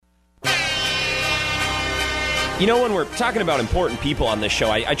You know, when we're talking about important people on this show,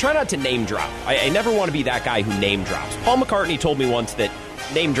 I try not to name drop. I never want to be that guy who name drops. Paul McCartney told me once that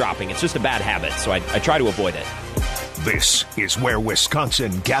name dropping, it's just a bad habit, so I try to avoid it. This is where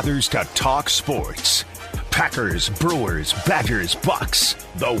Wisconsin gathers to talk sports. Packers, Brewers, Badgers, Bucks.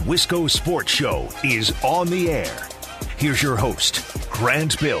 The Wisco Sports Show is on the air. Here's your host,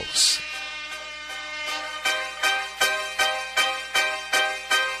 Grant Bills.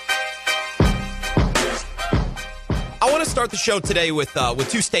 I want to start the show today with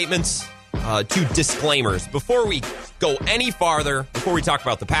two statements, two disclaimers. Before we go any farther, before we talk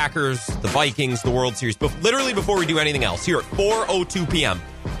about the Packers, the Vikings, the World Series, literally before we do anything else, here at 4:02 p.m.,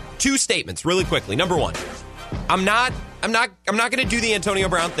 two statements really quickly. Number one, I'm not going to do the Antonio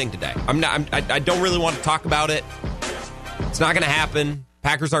Brown thing today. I don't really want to talk about it. It's not going to happen.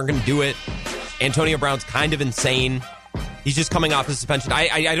 Packers aren't going to do it. Antonio Brown's kind of insane. He's just coming off his suspension.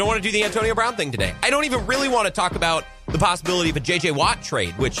 I don't want to do the Antonio Brown thing today. I don't even really want to talk about the possibility of a J.J. Watt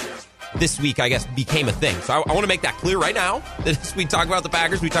trade, which this week, I guess, became a thing. So I want to make that clear right now. That we talk about the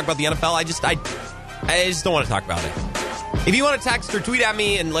Packers, we talk about the NFL. I just don't want to talk about it. If you want to text or tweet at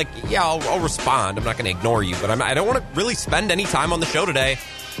me and, I'll respond. I'm not going to ignore you. But I don't want to really spend any time on the show today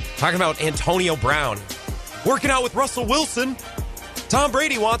talking about Antonio Brown. Working out with Russell Wilson. Tom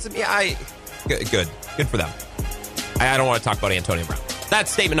Brady wants him. Yeah, good for them. I don't want to talk about Antonio Brown. That's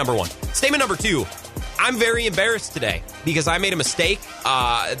statement number one. Statement number two, I'm very embarrassed today because I made a mistake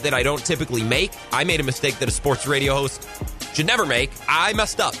that I don't typically make. I made a mistake that a sports radio host should never make. I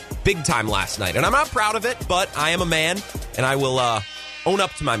messed up big time last night, and I'm not proud of it, but I am a man, and I will own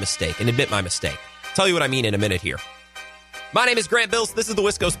up to my mistake and admit my mistake. Tell you what I mean in a minute here. My name is Grant Bills. This is the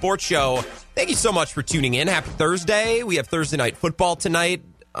Wisco Sports Show. Thank you so much for tuning in. Happy Thursday. We have Thursday night football tonight.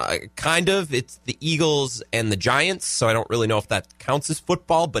 Kind of. It's the Eagles and the Giants, so I don't really know if that counts as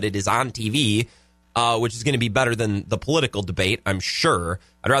football, but it is on TV, which is going to be better than the political debate, I'm sure.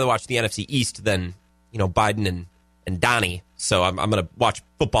 I'd rather watch the NFC East than, Biden and Donnie, so I'm going to watch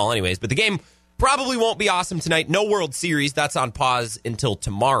football anyways. But the game probably won't be awesome tonight. No World Series. That's on pause until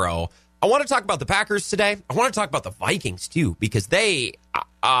tomorrow. I want to talk about the Packers today. I want to talk about the Vikings, too, because they...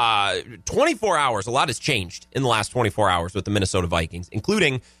 24 hours, a lot has changed in the last 24 hours with the Minnesota Vikings,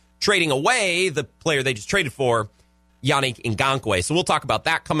 including trading away the player they just traded for, Yannick Ngakoue. So we'll talk about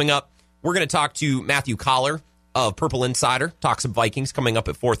that coming up. We're going to talk to Matthew Collar of Purple Insider, talk some Vikings coming up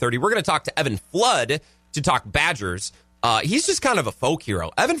at 4:30. We're going to talk to Evan Flood to talk Badgers. He's just kind of a folk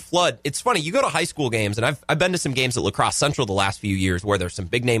hero. Evan Flood, it's funny, you go to high school games, and I've been to some games at La Crosse Central the last few years where there's some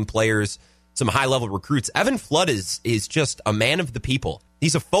big-name players, some high-level recruits. Evan Flood is just a man of the people.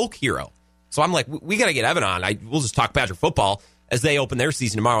 He's a folk hero. So I'm like, we got to get Evan on. We'll just talk Badger football as they open their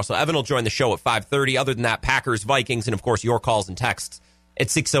season tomorrow. So Evan will join the show at 5:30. Other than that, Packers, Vikings, and, of course, your calls and texts at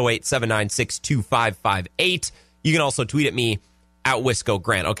 608-796-2558. You can also tweet at me at Wisco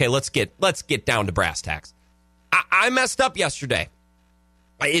Grant. Okay, let's get down to brass tacks. I messed up yesterday.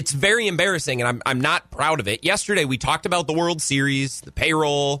 It's very embarrassing, and I'm not proud of it. Yesterday, we talked about the World Series, the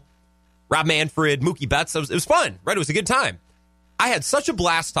payroll, Rob Manfred, Mookie Betts. It was fun, right? It was a good time. I had such a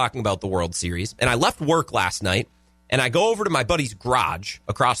blast talking about the World Series, and I left work last night, and I go over to my buddy's garage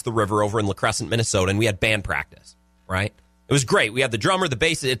across the river over in La Crescent, Minnesota, and we had band practice, right? It was great. We had the drummer, the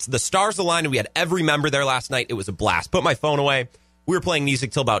bass. It's the stars aligned, and we had every member there last night. It was a blast. Put my phone away. We were playing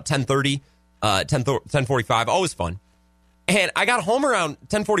music till about 10:30, 10:45. Always fun. And I got home around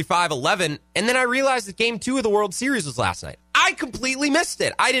 10:45, 11, and then I realized that Game 2 of the World Series was last night. I completely missed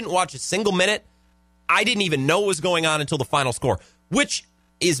it. I didn't watch a single minute. I didn't even know what was going on until the final score, which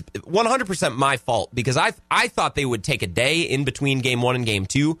is 100% my fault because I thought they would take a day in between Game 1 and Game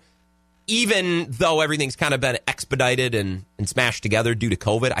 2, even though everything's kind of been expedited and smashed together due to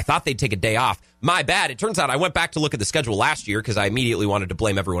COVID. I thought they'd take a day off. My bad. It turns out I went back to look at the schedule last year because I immediately wanted to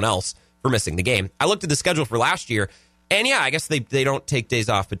blame everyone else for missing the game. I looked at the schedule for last year, and yeah, I guess they don't take days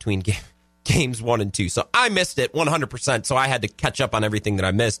off between games 1 and 2. So I missed it 100%, so I had to catch up on everything that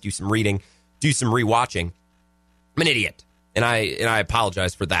I missed, do some reading, do some rewatching. I'm an idiot, and I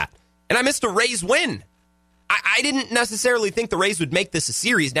apologize for that. And I missed a Rays win. I didn't necessarily think the Rays would make this a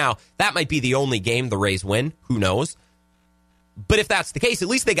series. Now, that might be the only game the Rays win. Who knows? But if that's the case, at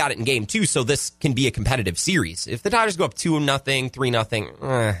least they got it in Game 2, so this can be a competitive series. If the Dodgers go up 2-0,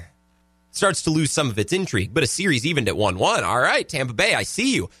 3-0, starts to lose some of its intrigue. But a series evened at 1-1. All right, Tampa Bay, I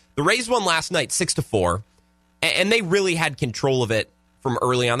see you. The Rays won last night 6-4, and they really had control of it from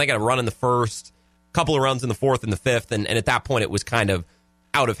early on. They got a run in the first, couple of runs in the fourth and the fifth, and at that point it was kind of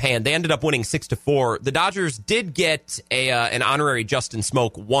out of hand. They ended up winning 6-4. The Dodgers did get an honorary Justin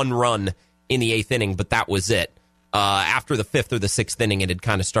Smoke 1 run in the 8th inning, but that was it. After the 5th or the 6th inning, it had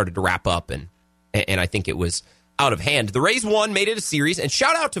kind of started to wrap up, and I think it was out of hand. The Rays won, made it a series, and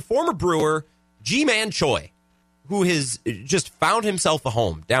shout out to former Brewer Ji-Man Choi, who has just found himself a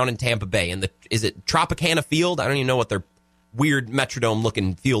home down in Tampa Bay. Is it Tropicana Field? I don't even know what their weird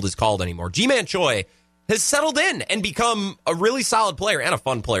Metrodome-looking field is called anymore. Ji-Man Choi has settled in and become a really solid player and a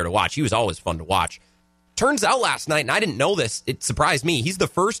fun player to watch. He was always fun to watch. Turns out last night, and I didn't know this, it surprised me, he's the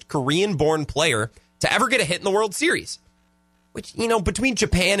first Korean-born player to ever get a hit in the World Series. Which, between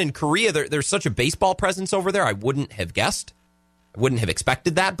Japan and Korea, there's such a baseball presence over there, I wouldn't have guessed. I wouldn't have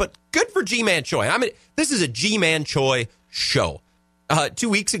expected that, but good for Ji-Man Choi. This is a Ji-Man Choi show. 2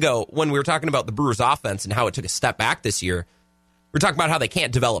 weeks ago, when we were talking about the Brewers' offense and how it took a step back this year, we were talking about how they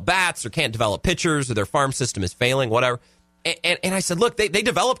can't develop bats or can't develop pitchers or their farm system is failing, whatever. And I said, look, they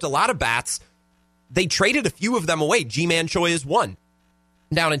developed a lot of bats. They traded a few of them away. Ji-Man Choi is one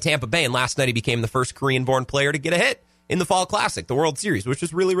down in Tampa Bay, and last night he became the first Korean-born player to get a hit in the Fall Classic, the World Series, which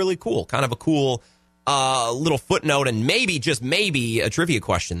is really, really cool. Kind of a cool little footnote and maybe, just maybe, a trivia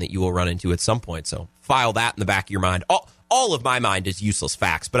question that you will run into at some point. So file that in the back of your mind. All of my mind is useless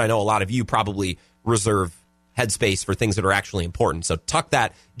facts, but I know a lot of you probably reserve headspace for things that are actually important. So tuck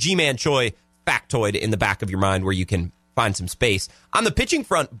that Ji-Man Choi factoid in the back of your mind where you can find some space. On the pitching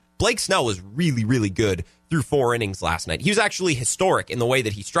front, Blake Snell was really, really good through 4 innings last night. He was actually historic in the way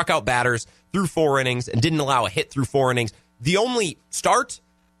that he struck out batters through 4 innings and didn't allow a hit through 4 innings. The only start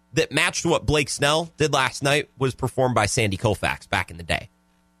that matched what Blake Snell did last night was performed by Sandy Koufax back in the day.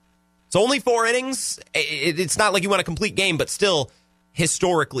 So only 4 innings. It's not like you won a complete game, but still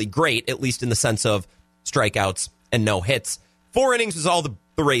historically great, at least in the sense of strikeouts and no hits. 4 innings was all the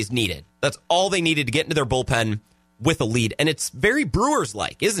Rays needed. That's all they needed to get into their bullpen with a lead. And it's very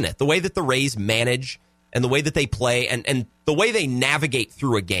Brewers-like, isn't it? The way that the Rays manage and the way that they play and the way they navigate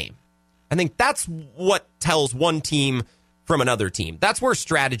through a game. I think that's what tells one team from another team. That's where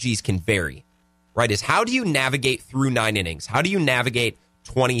strategies can vary, right? Is how do you navigate through 9 innings? How do you navigate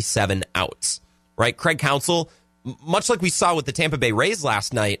 27 outs, right? Craig Counsell, much like we saw with the Tampa Bay Rays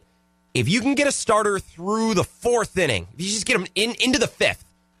last night, if you can get a starter through the 4th inning, if you just get them into the 5th,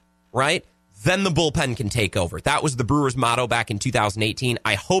 right, then the bullpen can take over. That was the Brewers' motto back in 2018.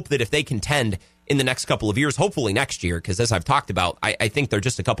 I hope that if they contend in the next couple of years, hopefully next year, because as I've talked about, I think they're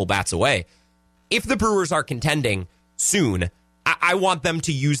just a couple bats away. If the Brewers are contending soon, I want them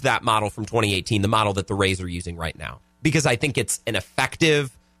to use that model from 2018, the model that the Rays are using right now, because I think it's an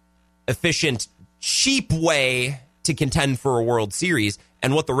effective, efficient, cheap way to contend for a World Series.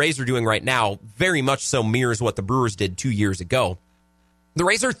 And what the Rays are doing right now very much so mirrors what the Brewers did 2 years ago. The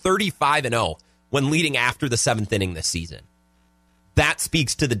Rays are 35-0 when leading after the 7th inning this season. That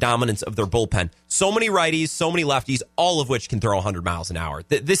speaks to the dominance of their bullpen. So many righties, so many lefties, all of which can throw 100 miles an hour.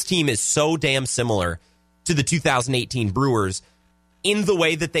 This team is so damn similar to the 2018 Brewers in the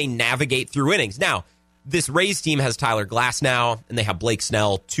way that they navigate through innings. Now, this Rays team has Tyler Glasnow, and they have Blake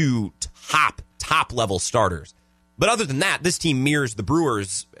Snell, 2 top-level starters. But other than that, this team mirrors the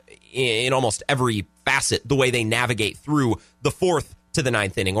Brewers in almost every facet, the way they navigate through the 4th to the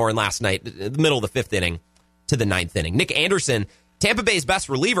 9th inning, or in last night, the middle of the 5th inning to the 9th inning. Nick Anderson, Tampa Bay's best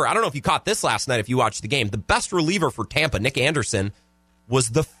reliever. I don't know if you caught this last night if you watched the game. The best reliever for Tampa, Nick Anderson, was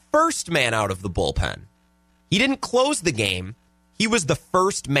the first man out of the bullpen. He didn't close the game. He was the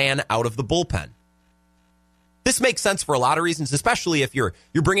first man out of the bullpen. This makes sense for a lot of reasons, especially if you're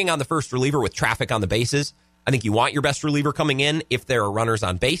bringing on the first reliever with traffic on the bases. I think you want your best reliever coming in if there are runners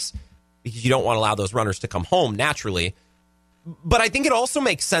on base, because you don't want to allow those runners to come home naturally. But I think it also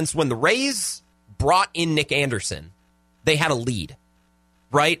makes sense when the Rays brought in Nick Anderson, they had a lead,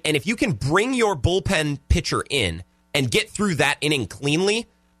 right? And if you can bring your bullpen pitcher in and get through that inning cleanly,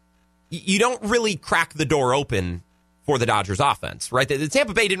 you don't really crack the door open for the Dodgers offense, right? The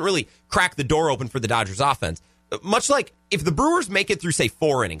Tampa Bay didn't really crack the door open for the Dodgers offense. Much like if the Brewers make it through, say,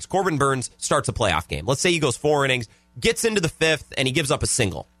 4 innings, Corbin Burns starts a playoff game. Let's say he goes 4 innings, gets into the 5th, and he gives up a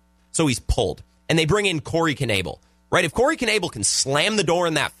single. So he's pulled. And they bring in Corey Knebel, right? If Corey Knebel can slam the door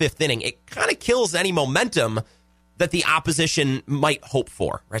in that 5th inning, it kind of kills any momentum that the opposition might hope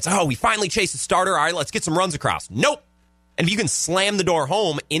for, right? So, we finally chased a starter. All right, let's get some runs across. Nope. And if you can slam the door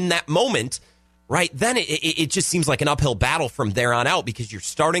home in that moment, right, then it just seems like an uphill battle from there on out, because you're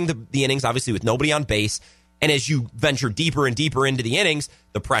starting the innings, obviously, with nobody on base. And as you venture deeper and deeper into the innings,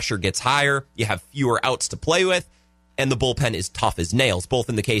 the pressure gets higher. You have fewer outs to play with, and the bullpen is tough as nails, both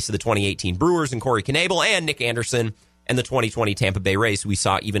in the case of the 2018 Brewers and Corey Knebel, and Nick Anderson and the 2020 Tampa Bay Rays, who we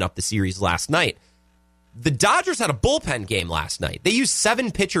saw even up the series last night. The Dodgers had a bullpen game last night. They used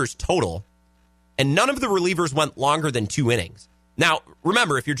 7 pitchers total, and none of the relievers went longer than 2 innings. Now,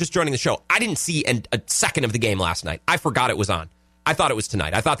 remember, if you're just joining the show, I didn't see a second of the game last night. I forgot it was on. I thought it was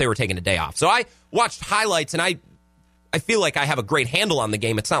tonight. I thought they were taking a day off. So I watched highlights, and I I feel like I have a great handle on the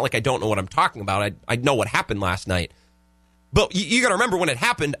game. It's not like I don't know what I'm talking about. I know what happened last night. But you got to remember when it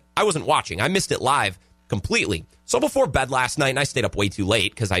happened, I wasn't watching. I missed it live completely. So before bed last night, and I stayed up way too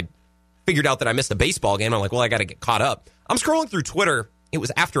late because I figured out that I missed a baseball game. I'm like, well, I got to get caught up. I'm scrolling through Twitter. It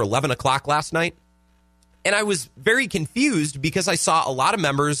was after 11 o'clock last night. And I was very confused because I saw a lot of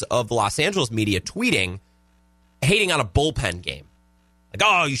members of the Los Angeles media tweeting, hating on a bullpen game. Like,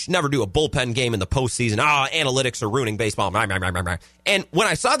 oh, you should never do a bullpen game in the postseason. Oh, analytics are ruining baseball. And when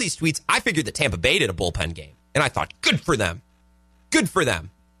I saw these tweets, I figured that Tampa Bay did a bullpen game. And I thought, good for them. Good for them.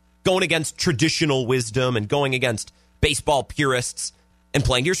 Going against traditional wisdom and going against baseball purists and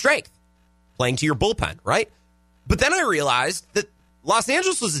playing to your strength. Playing to your bullpen, right? But then I realized that Los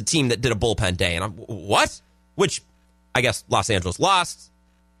Angeles was a team that did a bullpen day. And I'm, what? Which, I guess Los Angeles lost.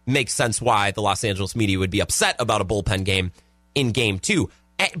 Makes sense why the Los Angeles media would be upset about a bullpen game in game 2.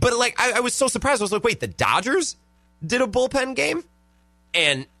 But like, I was so surprised. I was like, wait, the Dodgers did a bullpen game?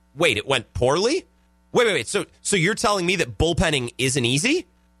 And wait, it went poorly? Wait. So you're telling me that bullpenning isn't easy?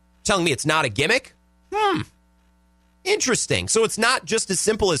 Telling me it's not a gimmick? Interesting. So it's not just as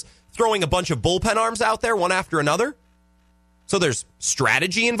simple as throwing a bunch of bullpen arms out there one after another? So there's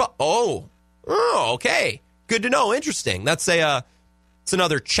strategy involved? Oh, okay. Good to know. Interesting. That's it's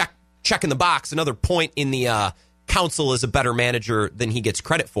another check in the box, another point in the Counsell is a better manager than he gets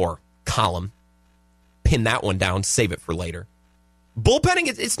credit for column. Pin that one down, save it for later. Bullpenning,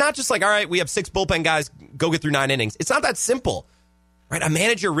 it's not just like, all right, we have 6 bullpen guys, go get through 9 innings. It's not that simple, right? A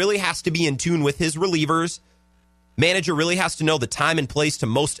manager really has to be in tune with his relievers. Manager really has to know the time and place to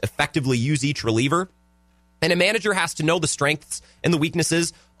most effectively use each reliever. And a manager has to know the strengths and the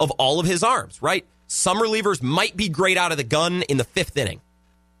weaknesses of all of his arms, right? Some relievers might be great out of the gun in the 5th inning.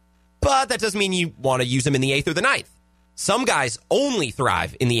 But that doesn't mean you want to use them in the 8th or the 9th. Some guys only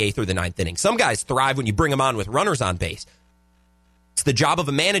thrive in the 8th or the 9th inning. Some guys thrive when you bring them on with runners on base. It's the job of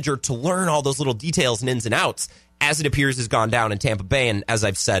a manager to learn all those little details and ins and outs, as it appears has gone down in Tampa Bay. And as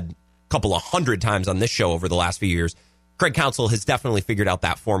I've said a couple of 100 times on this show over the last few years, Craig Counsell has definitely figured out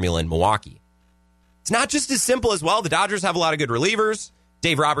that formula in Milwaukee. It's not just as simple as, well, the Dodgers have a lot of good relievers.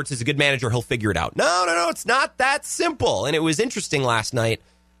 Dave Roberts is a good manager. He'll figure it out. No. It's not that simple. And it was interesting last night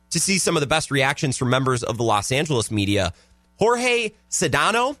to see some of the best reactions from members of the Los Angeles media. Jorge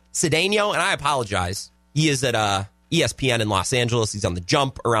Cedeno, and I apologize. He is at ESPN in Los Angeles. He's on the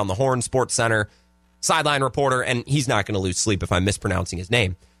Jump, Around the Horn, Sports Center, sideline reporter, and he's not going to lose sleep if I'm mispronouncing his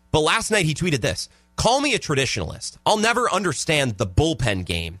name. But last night he tweeted this: call me a traditionalist. I'll never understand the bullpen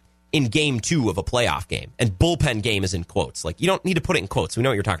game in game 2 of a playoff game. And bullpen game is in quotes. Like, you don't need to put it in quotes. We know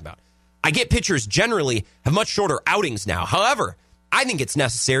what you're talking about. I get pitchers generally have much shorter outings now. However, I think it's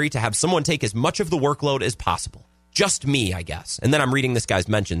necessary to have someone take as much of the workload as possible. Just me, I guess. And then I'm reading this guy's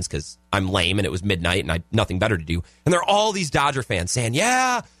mentions because I'm lame and it was midnight and I had nothing better to do. And there are all these Dodger fans saying,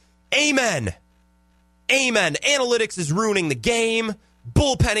 yeah, amen. Analytics is ruining the game.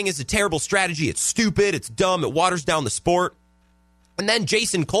 Bullpenning is a terrible strategy. It's stupid. It's dumb. It waters down the sport. And then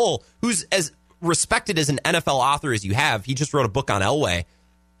Jason Cole, who's as respected as an NFL author as you have, he just wrote a book on Elway.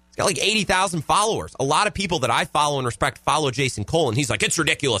 He's got like 80,000 followers. A lot of people that I follow and respect follow Jason Cole, and he's like, it's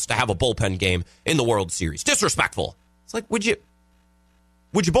ridiculous to have a bullpen game in the World Series. Disrespectful. It's like, would you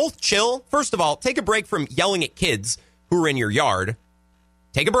both chill? First of all, take a break from yelling at kids who are in your yard.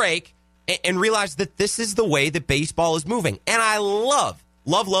 Take a break and realize that this is the way that baseball is moving. And I love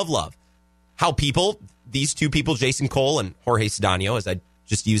how these two people, Jason Cole and Jorge Cedeno, as I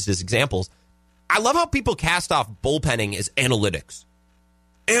just used as examples, I love how people cast off bullpenning as analytics.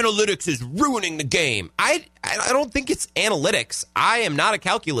 Analytics is ruining the game. I don't think it's analytics. I am not a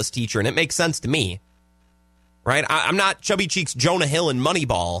calculus teacher, and it makes sense to me. Right? I'm not Chubby Cheeks Jonah Hill in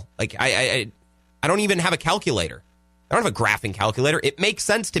Moneyball. Like, I don't even have a calculator. I don't have a graphing calculator. It makes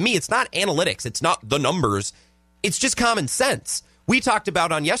sense to me. It's not analytics. It's not the numbers. It's just common sense. We talked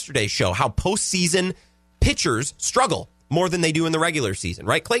about on yesterday's show how postseason pitchers struggle more than they do in the regular season,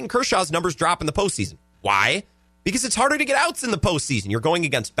 right? Clayton Kershaw's numbers drop in the postseason. Why? Because it's harder to get outs in the postseason. You're going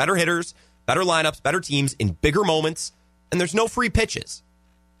against better hitters, better lineups, better teams in bigger moments, and there's no free pitches.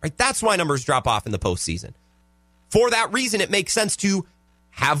 Right? That's why numbers drop off in the postseason. For that reason, it makes sense to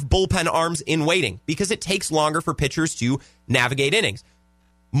have bullpen arms in waiting because it takes longer for pitchers to navigate innings.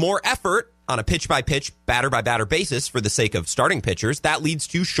 More effort on a pitch-by-pitch, batter-by-batter basis for the sake of starting pitchers, that leads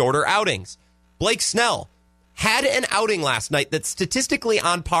to shorter outings. Blake Snell had an outing last night that's statistically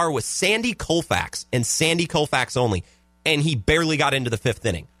on par with Sandy Koufax and Sandy Koufax only, and he barely got into the 5th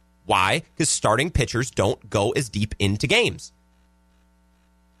inning. Why? Because starting pitchers don't go as deep into games.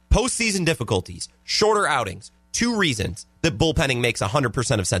 Postseason difficulties, shorter outings, two reasons that bullpenning makes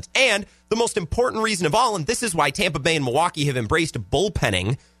 100% of sense. And the most important reason of all, and this is why Tampa Bay and Milwaukee have embraced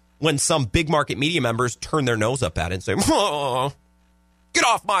bullpenning when some big market media members turn their nose up at it and say, oh, get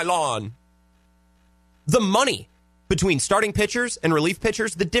off my lawn. The money between starting pitchers and relief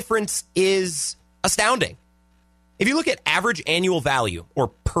pitchers, the difference is astounding. If you look at average annual value or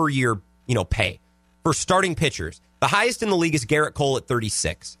per year, pay for starting pitchers, the highest in the league is Garrett Cole at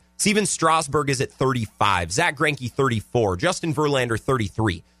 36. Steven Strasburg is at 35. Zach Greinke, 34. Justin Verlander,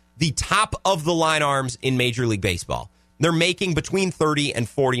 33. The top of the line arms in Major League Baseball. They're making between $30 and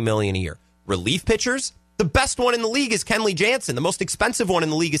 $40 million a year. Relief pitchers, the best one in the league is Kenley Jansen. The most expensive one in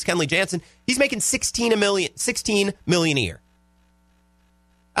the league is Kenley Jansen. He's making $16 million a year.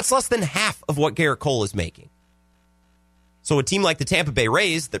 That's less than half of what Garrett Cole is making. So a team like the Tampa Bay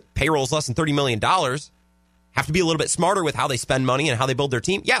Rays, that payroll is less than $30 million, have to be a little bit smarter with how they spend money and how they build their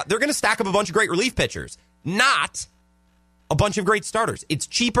team. Yeah, they're going to stack up a bunch of great relief pitchers, not a bunch of great starters. It's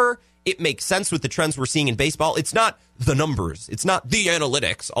cheaper. It makes sense with the trends we're seeing in baseball. It's not the numbers. It's not the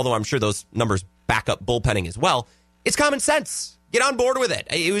analytics, although I'm sure those numbers back up bullpenning as well. It's common sense. Get on board with it.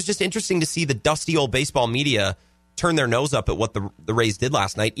 It was just interesting to see the dusty old baseball media turn their nose up at what the Rays did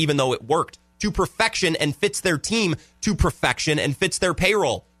last night, even though it worked to perfection and fits their team to perfection and fits their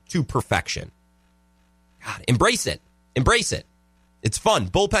payroll to perfection. God, embrace it. Embrace it. It's fun.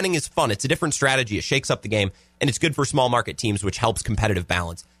 Bullpenning is fun. It's a different strategy. It shakes up the game, and it's good for small market teams, which helps competitive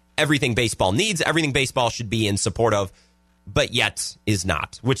balance. Everything baseball needs, everything baseball should be in support of, but yet is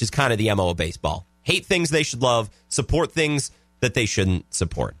not, which is kind of the MO of baseball. Hate things they should love, support things that they shouldn't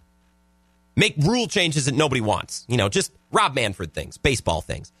support. Make rule changes that nobody wants. Just Rob Manfred things, baseball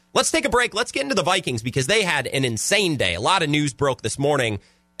things. Let's take a break. Let's get into the Vikings because they had an insane day. A lot of news broke this morning,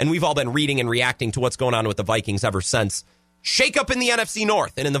 and we've all been reading and reacting to what's going on with the Vikings ever since. Shake up in the NFC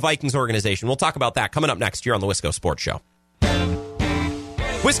North and in the Vikings organization. We'll talk about that coming up next year on the Wisco Sports Show.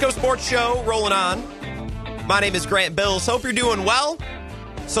 Wisco Sports Show rolling on. My name is Grant Bills. Hope you're doing well.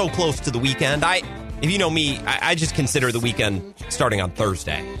 So close to the weekend. If you know me, I just consider the weekend starting on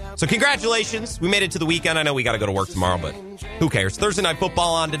Thursday. So congratulations. We made it to the weekend. I know we got to go to work tomorrow, but who cares? Thursday night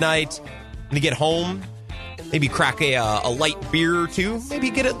football on tonight. I'm going to get home, maybe crack a light beer or two,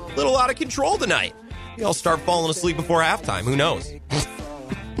 maybe get a little out of control tonight. Maybe I'll start falling asleep before halftime. Who knows?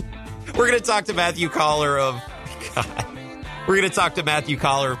 We're going to talk to Matthew Coller of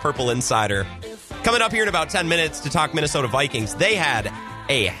Purple Insider. Coming up here in about 10 minutes to talk Minnesota Vikings. They had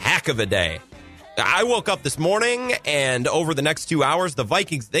a heck of a day. I woke up this morning, and over the next 2 hours, the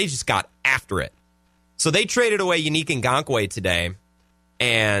Vikings, they just got after it. So they traded away Yannick Ngakoue today,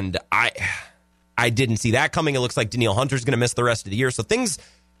 and I didn't see that coming. It looks like Danielle Hunter's going to miss the rest of the year. So things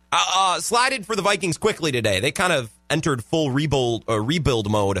slided for the Vikings quickly today. They kind of entered full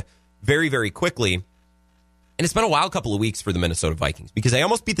rebuild mode very, very quickly. And it's been a wild couple of weeks for the Minnesota Vikings because they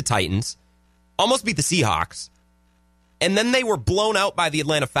almost beat the Titans, almost beat the Seahawks, and then they were blown out by the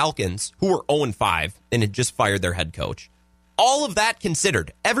Atlanta Falcons, who were 0-5 and had just fired their head coach. All of that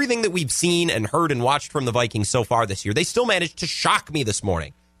considered, everything that we've seen and heard and watched from the Vikings so far this year, they still managed to shock me this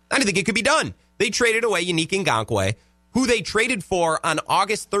morning. I didn't think it could be done. They traded away Yannick Ngakoue, who they traded for on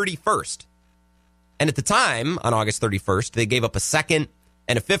August 31st. And at the time, on August 31st, they gave up a second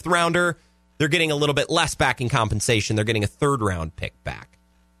and a fifth rounder. They're getting a little bit less back in compensation. They're getting a third round pick back.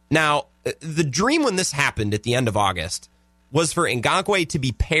 Now, the dream when this happened at the end of August was for Ngakoue to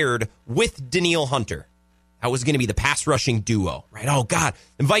be paired with Danielle Hunter. That was going to be the pass rushing duo, right? Oh, God.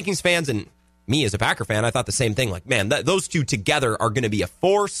 And Vikings fans and me as a Packer fan, I thought the same thing. Like, man, those two together are going to be a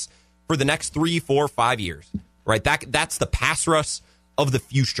force for the next 3, 4, 5 years, right? That's the pass rush of the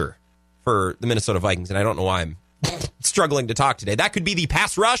future for the Minnesota Vikings. And I don't know why I'm struggling to talk today. That could be the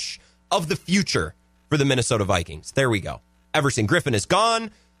pass rush of the future for the Minnesota Vikings. There we go. Everson Griffin is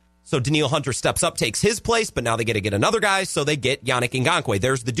gone. So Danielle Hunter steps up, takes his place, but now they get to get another guy, so they get Yannick Ngakoue.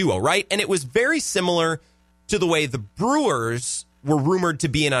 There's the duo, right? And it was very similar to the way the Brewers were rumored to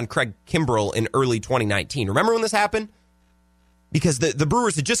be in on Craig Kimbrell in early 2019. Remember when this happened? Because the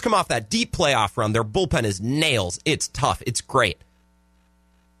Brewers had just come off that deep playoff run. Their bullpen is nails. It's tough. It's great.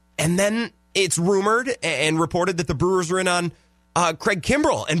 And then it's rumored and reported that the Brewers were in on Craig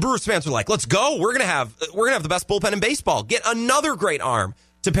Kimbrell. And Brewers fans were like, let's go. We're gonna have the best bullpen in baseball. Get another great arm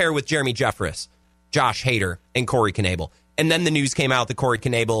to pair with Jeremy Jeffress, Josh Hader, and Corey Knebel. And then the news came out that Corey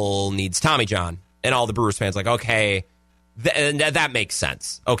Knebel needs Tommy John. And all the Brewers fans like, okay, that makes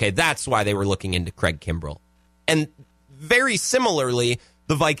sense. Okay, that's why they were looking into Craig Kimbrell. And very similarly,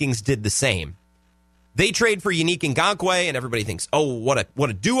 the Vikings did the same. They trade for Yannick Ngakoue, and everybody thinks, oh, what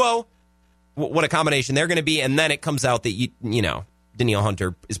a duo, what a combination they're going to be. And then it comes out that, you know, Danielle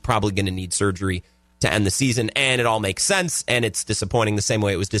Hunter is probably going to need surgery to end the season, and it all makes sense, and it's disappointing the same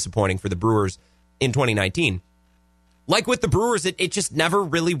way it was disappointing for the Brewers in 2019. Like with the Brewers, it just never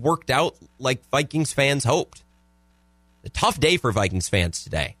really worked out like Vikings fans hoped. A tough day for Vikings fans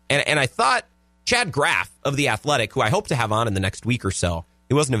today. And I thought Chad Graff of The Athletic, who I hope to have on in the next week or so,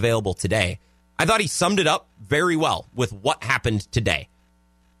 he wasn't available today. I thought he summed it up very well with what happened today.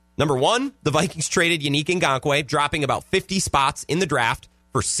 Number one, the Vikings traded Yannick Ngakoue, dropping about 50 spots in the draft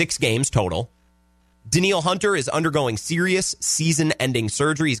for 6 games total. Danielle Hunter is undergoing serious season-ending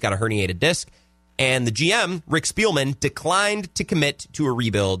surgery. He's got a herniated disc. And the GM, Rick Spielman, declined to commit to a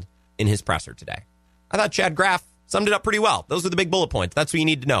rebuild in his presser today. I thought Chad Graff summed it up pretty well. Those are the big bullet points. That's what you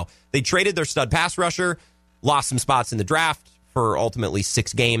need to know. They traded their stud pass rusher, lost some spots in the draft for ultimately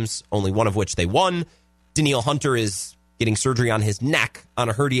 6 games, only one of which they won. Danielle Hunter is getting surgery on his neck on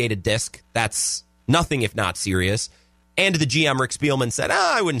a herniated disc. That's nothing if not serious. And the GM, Rick Spielman, said,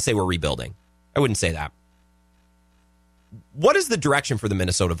 I wouldn't say we're rebuilding. I wouldn't say that. What is the direction for the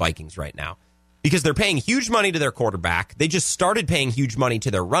Minnesota Vikings right now? Because they're paying huge money to their quarterback. They just started paying huge money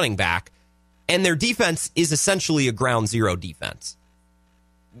to their running back. And their defense is essentially a ground zero defense,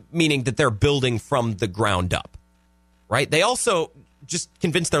 meaning that they're building from the ground up, right? They also just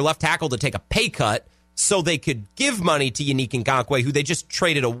convinced their left tackle to take a pay cut so they could give money to Yannick Ngakoue, who they just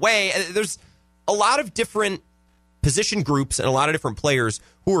traded away. There's a lot of different position groups and a lot of different players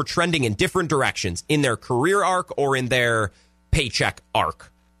who are trending in different directions in their career arc or in their paycheck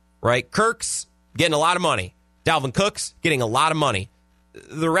arc, right? Kirk's getting a lot of money. Dalvin Cook's getting a lot of money.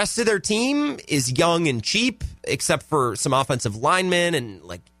 The rest of their team is young and cheap, except for some offensive linemen. And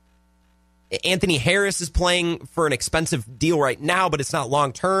like Anthony Harris is playing for an expensive deal right now, but it's not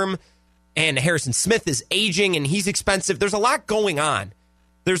long term. And Harrison Smith is aging and he's expensive. There's a lot going on.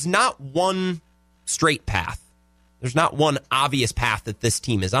 There's not one straight path. There's not one obvious path that this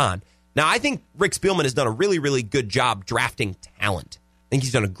team is on. Now, I think Rick Spielman has done a really, really good job drafting talent. I think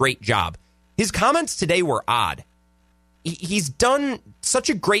he's done a great job. His comments today were odd. He's done such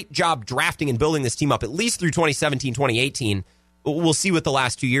a great job drafting and building this team up, at least through 2017, 2018. We'll see with the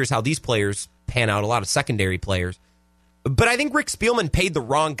last 2 years how these players pan out, a lot of secondary players. But I think Rick Spielman paid the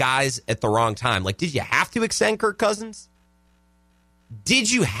wrong guys at the wrong time. Like, did you have to extend Kirk Cousins?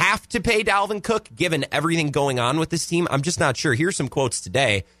 Did you have to pay Dalvin Cook, given everything going on with this team? I'm just not sure. Here's some quotes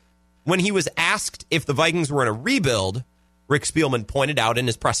today. When he was asked if the Vikings were in a rebuild, Rick Spielman pointed out in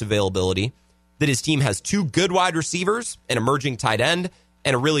his press availability that his team has 2 good wide receivers, an emerging tight end,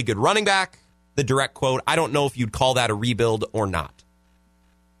 and a really good running back. The direct quote, I don't know if you'd call that a rebuild or not.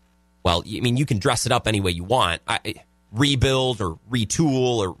 Well, I mean, you can dress it up any way you want. Rebuild or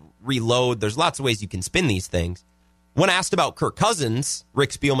retool or reload. There's lots of ways you can spin these things. When asked about Kirk Cousins,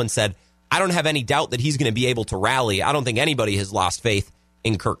 Rick Spielman said, I don't have any doubt that he's going to be able to rally. I don't think anybody has lost faith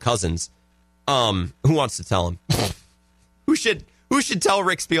in Kirk Cousins. Who wants to tell him? Who should tell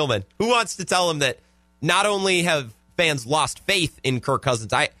Rick Spielman? Who wants to tell him that not only have fans lost faith in Kirk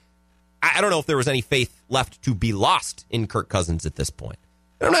Cousins, I don't know if there was any faith left to be lost in Kirk Cousins at this point.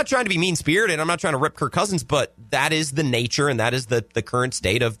 And I'm not trying to be mean-spirited. I'm not trying to rip Kirk Cousins, but that is the nature and that is the current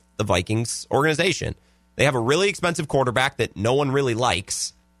state of the Vikings organization. They have a really expensive quarterback that no one really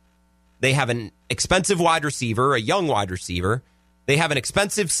likes. They have an expensive wide receiver, a young wide receiver. They have an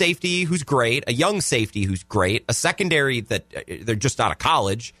expensive safety who's great, a young safety who's great, a secondary that they're just out of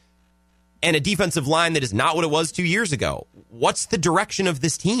college, and a defensive line that is not what it was 2 years ago. What's the direction of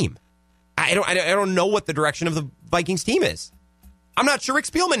this team? I don't know what the direction of the Vikings team is. I'm not sure Rick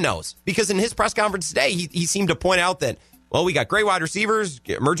Spielman knows, because in his press conference today, he seemed to point out that, well, we got great wide receivers,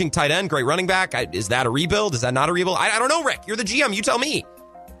 emerging tight end, great running back. Is that a rebuild? Is that not a rebuild? I don't know, Rick. You're the GM. You tell me.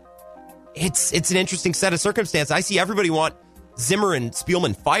 It's an interesting set of circumstances. I see everybody want Zimmer and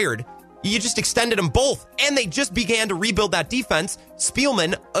Spielman fired. You just extended them both, and they just began to rebuild that defense.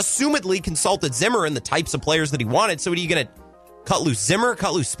 Spielman assumedly consulted Zimmer and the types of players that he wanted. So what are you going to cut loose Zimmer,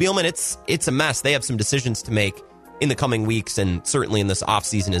 cut loose Spielman? It's a mess. They have some decisions to make in the coming weeks and certainly in this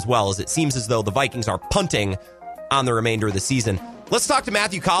offseason as well, as it seems as though the Vikings are punting on the remainder of the season. Let's talk to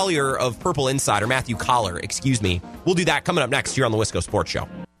Matthew Collier of Purple Insider. Matthew Collar, excuse me. We'll do that coming up next here on the Wisco Sports Show.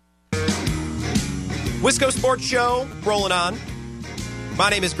 Wisco Sports Show, rolling on. My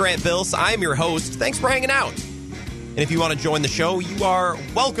name is Grant Bills. I am your host. Thanks for hanging out. And if you want to join the show, you are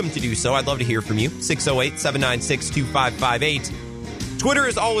welcome to do so. I'd love to hear from you. 608-796-2558. Twitter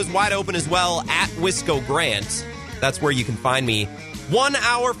is always wide open as well, at Wisco Grant. That's where you can find me 1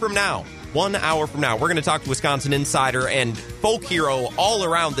 hour from now. 1 hour from now, we're going to talk to Wisconsin insider and folk hero all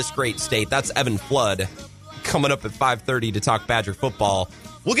around this great state. That's Evan Flood, coming up at 5:30 to talk Badger football.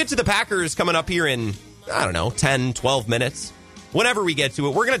 We'll get to the Packers coming up here in, 10, 12 minutes. Whenever we get to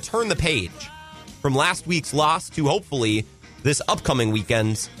it, we're going to turn the page from last week's loss to hopefully this upcoming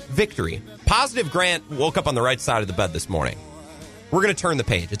weekend's victory. Positive Grant woke up on the right side of the bed this morning. We're going to turn the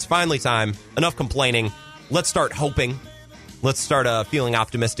page. It's finally time. Enough complaining. Let's start hoping. Let's start feeling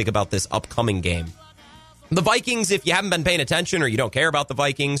optimistic about this upcoming game. The Vikings, if you haven't been paying attention or you don't care about the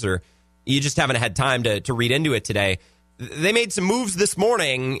Vikings or you just haven't had time to read into it today, they made some moves this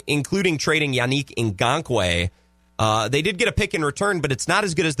morning, including trading Yannick Ngakoue. They did get a pick in return, but it's not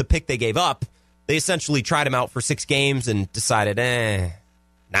as good as the pick they gave up. They essentially tried him out for 6 games and decided,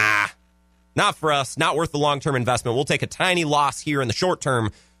 nah, not for us, not worth the long-term investment. We'll take a tiny loss here in the short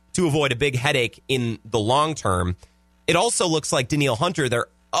term to avoid a big headache in the long term. It also looks like Danielle Hunter, their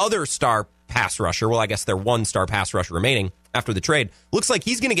other star pass rusher, well, I guess their one star pass rusher remaining after the trade, looks like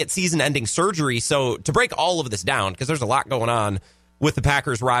he's going to get season-ending surgery. So to break all of this down, because there's a lot going on with the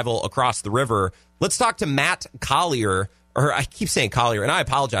Packers' rival across the river, let's talk to Matt Collier, or I keep saying Collier, and I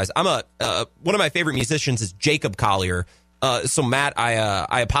apologize. I'm one of my favorite musicians is Jacob Collier. So Matt,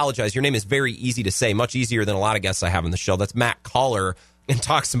 I apologize. Your name is very easy to say, much easier than a lot of guests I have on the show. That's Matt Collier. And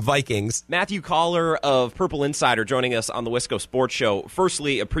talk some Vikings. Matthew Collier of Purple Insider joining us on the Wisco Sports Show.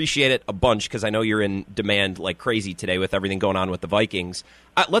 Firstly, appreciate it a bunch because I know you're in demand like crazy today with everything going on with the Vikings.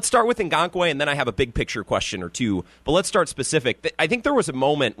 Let's start with Ngakoue, and then I have a big picture question or two. But let's start specific. I think there was a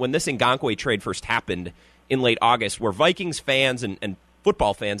moment when this Ngakoue trade first happened in late August where Vikings fans and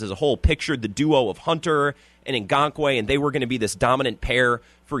football fans as a whole pictured the duo of Hunter and Ngakoue, and they were going to be this dominant pair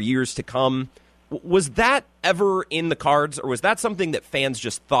for years to come. Was that ever in the cards, or was that something that fans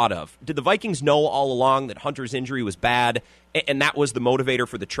just thought of? Did the Vikings know all along that Hunter's injury was bad, and that was the motivator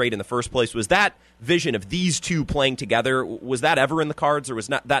for the trade in the first place? Was that vision of these two playing together, was that ever in the cards, or was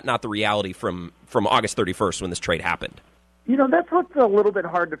that not the reality from August 31st when this trade happened? You know, that's what's a little bit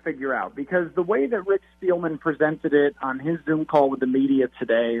hard to figure out, because the way that Rick Spielman presented it on his Zoom call with the media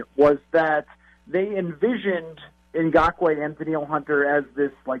today was that they envisioned Ngakoue and Danielle Hunter as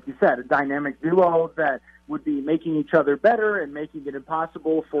this, like you said, a dynamic duo that would be making each other better and making it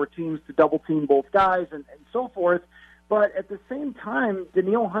impossible for teams to double-team both guys and so forth. But at the same time,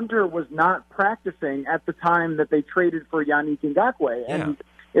 Danielle Hunter was not practicing at the time that they traded for Yannick Ngakoue. And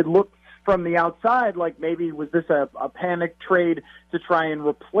it looked from the outside like maybe was this a panic trade to try and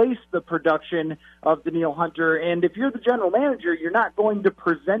replace the production of Danielle Hunter. And if you're the general manager, you're not going to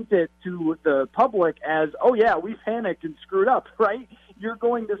present it to the public as, oh, yeah, we panicked and screwed up, right? You're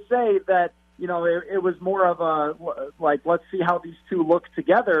going to say that, you know, it was more of a, like, let's see how these two look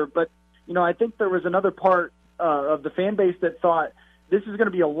together. But, you know, I think there was another part of the fan base that thought, this is going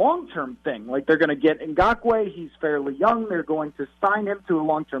to be a long-term thing. Like, they're going to get Ngakoue. He's fairly young. They're going to sign him to a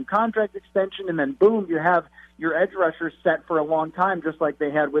long-term contract extension, and then, boom, you have your edge rushers set for a long time, just like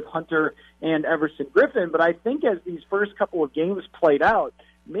they had with Hunter and Everson Griffin. But I think as these first couple of games played out,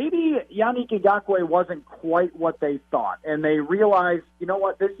 maybe Yannick Ngakoue wasn't quite what they thought, and they realized, you know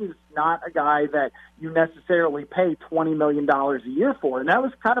what, this is not a guy that you necessarily pay $20 million a year for. And that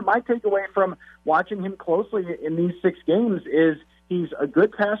was kind of my takeaway from watching him closely in these 6 games is he's a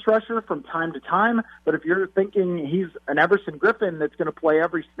good pass rusher from time to time, but if you're thinking he's an Everson Griffin that's going to play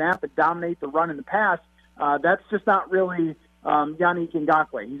every snap and dominate the run and the pass, that's just not really Yannick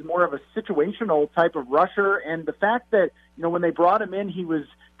Ngakoue. He's more of a situational type of rusher, and the fact that, you know, when they brought him in, he was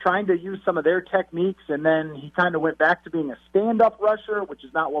trying to use some of their techniques, and then he kind of went back to being a stand-up rusher, which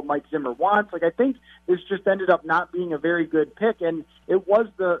is not what Mike Zimmer wants. Like, I think this just ended up not being a very good pick, and it was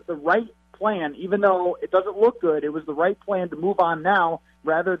the right plan. Even though it doesn't look good, it was the right plan to move on now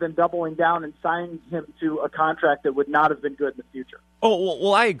rather than doubling down and signing him to a contract that would not have been good in the future. Oh,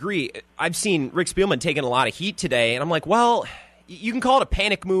 well, I agree. I've seen Rick Spielman taking a lot of heat today, and I'm like, well, you can call it a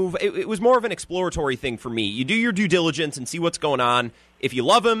panic move. It was more of an exploratory thing for me. You do your due diligence and see what's going on. If you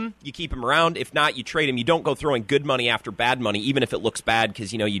love him, you keep him around. If not, you trade him. You don't go throwing good money after bad money, even if it looks bad,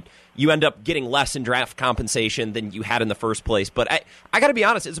 because, you know, you end up getting less in draft compensation than you had in the first place. But I got to be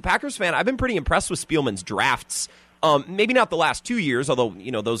honest, as a Packers fan, I've been pretty impressed with Spielman's drafts. Maybe not the last 2 years, although,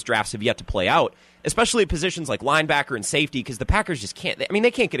 you know, those drafts have yet to play out, especially at positions like linebacker and safety, because the Packers just can't. I mean,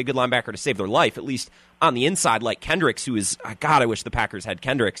 they can't get a good linebacker to save their life, at least on the inside, like Kendricks, who is, God, I wish the Packers had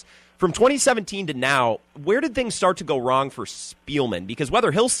Kendricks. From 2017 to now, where did things start to go wrong for Spielman? Because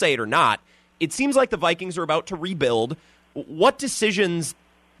whether he'll say it or not, it seems like the Vikings are about to rebuild. What decisions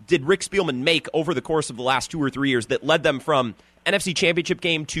did Rick Spielman make over the course of the last 2 or 3 years that led them from NFC Championship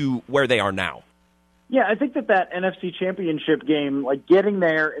game to where they are now? Yeah, I think that NFC Championship game, like getting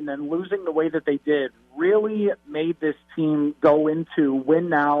there and then losing the way that they did, really made this team go into win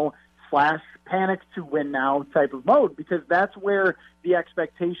now / panic to win now type of mode, because that's where the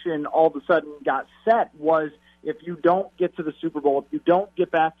expectation all of a sudden got set was, if you don't get to the Super Bowl, if you don't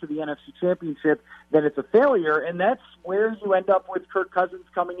get back to the NFC Championship, then it's a failure. And that's where you end up with Kirk Cousins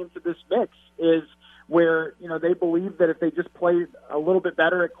coming into this mix, is where, they believe that if they just played a little bit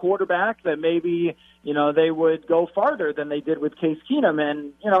better at quarterback, that maybe, they would go farther than they did with Case Keenum.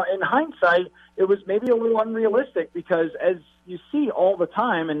 And, in hindsight, it was maybe a little unrealistic because, as you see all the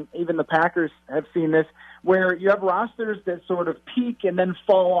time, and even the Packers have seen this, where you have rosters that sort of peak and then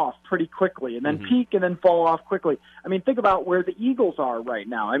fall off pretty quickly, and then peak and then fall off quickly. I mean, think about where the Eagles are right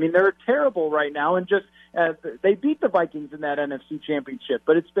now. I mean, they're terrible right now, and just they beat the Vikings in that NFC Championship,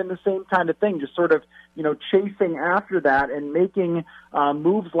 but it's been the same kind of thing, just sort of, chasing after that and making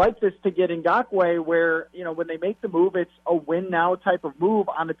moves like this to get Ngakoue, where, when they make the move, it's a win-now type of move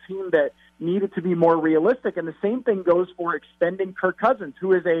on a team that needed to be more realistic. And the same thing goes for extending Kirk Cousins,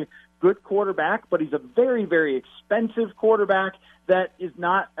 who is a good quarterback, but he's a very, very expensive quarterback that is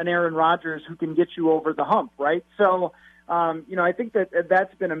not an Aaron Rodgers who can get you over the hump, right? So, I think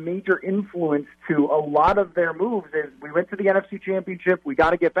that's been a major influence to a lot of their moves. Is we went to the NFC Championship, we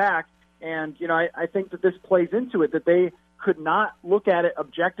got to get back. And, I think that this plays into it, that they could not look at it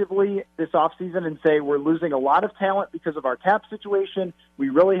objectively this offseason and say we're losing a lot of talent because of our cap situation. We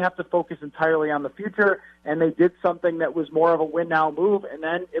really have to focus entirely on the future. And they did something that was more of a win-now move, and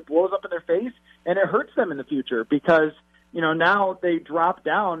then it blows up in their face, and it hurts them in the future because, now they drop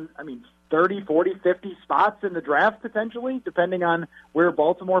down, 30, 40, 50 spots in the draft potentially, depending on where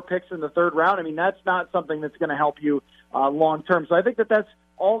Baltimore picks in the third round. That's not something that's going to help you long term. So I think that that's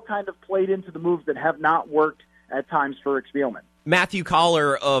all kind of played into the moves that have not worked at times for Rick Spielman. Matthew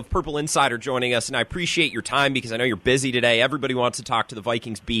Coller of Purple Insider joining us, and I appreciate your time because I know you're busy today. Everybody wants to talk to the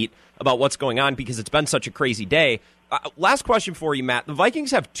Vikings beat about what's going on because it's been such a crazy day. Last question for you, Matt. The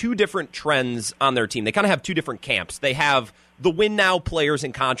Vikings have two different trends on their team. They kind of have two different camps. They have the win-now players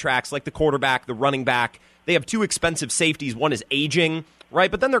in contracts, like the quarterback, the running back. They have two expensive safeties. One is aging, right?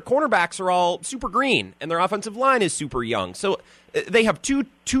 But then their cornerbacks are all super green, and their offensive line is super young. So they have two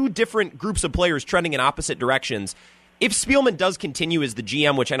different groups of players trending in opposite directions. If Spielman does continue as the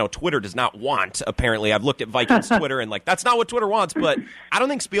GM, which I know Twitter does not want, apparently. I've looked at Vikings Twitter, and that's not what Twitter wants, but I don't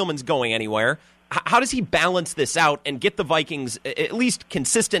think Spielman's going anywhere. How does he balance this out and get the Vikings at least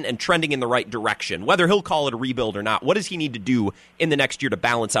consistent and trending in the right direction? Whether he'll call it a rebuild or not, what does he need to do in the next year to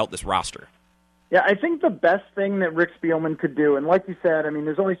balance out this roster? Yeah, I think the best thing that Rick Spielman could do, and like you said,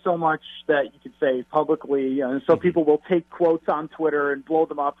 there's only so much that you could say publicly, so people will take quotes on Twitter and blow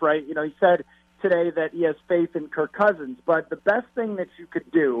them up, right? He said today that he has faith in Kirk Cousins, but the best thing that you could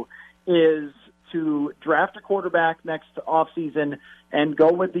do is to draft a quarterback next offseason and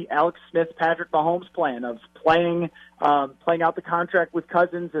go with the Alex Smith, Patrick Mahomes plan of playing out the contract with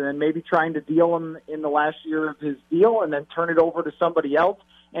Cousins and then maybe trying to deal him in the last year of his deal and then turn it over to somebody else.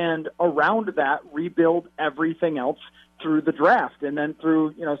 And around that, rebuild everything else through the draft and then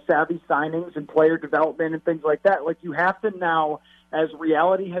through, savvy signings and player development and things like that. Like, you have to now, as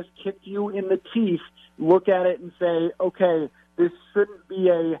reality has kicked you in the teeth, look at it and say, okay, this shouldn't be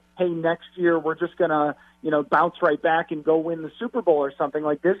hey, next year we're just going to, bounce right back and go win the Super Bowl or something.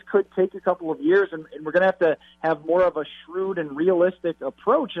 Like, this could take a couple of years, and we're going to have more of a shrewd and realistic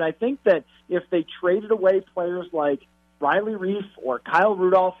approach. And I think that if they traded away players like Riley Reif or Kyle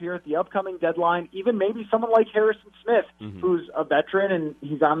Rudolph here at the upcoming deadline, even maybe someone like Harrison Smith, who's a veteran and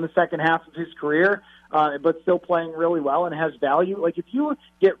he's on the second half of his career, but still playing really well and has value. Like, if you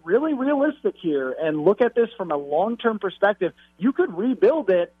get really realistic here and look at this from a long-term perspective, you could rebuild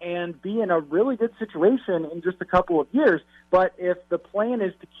it and be in a really good situation in just a couple of years. But if the plan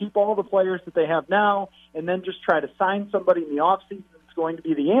is to keep all the players that they have now and then just try to sign somebody in the offseason going to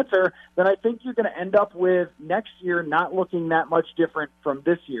be the answer, then I think you're going to end up with next year not looking that much different from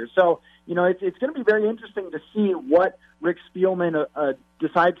this year. So, it's going to be very interesting to see what Rick Spielman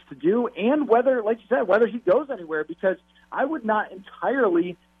decides to do and whether, like you said, whether he goes anywhere, because I would not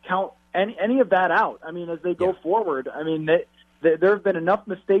entirely count any of that out. As they go forward, there have been enough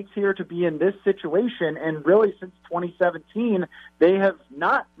mistakes here to be in this situation, and really since 2017, they have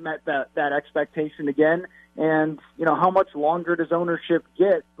not met that expectation again. And, how much longer does ownership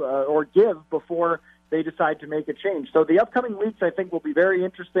get or give before they decide to make a change? So the upcoming weeks, I think, will be very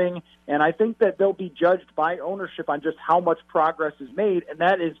interesting, and I think that they'll be judged by ownership on just how much progress is made, and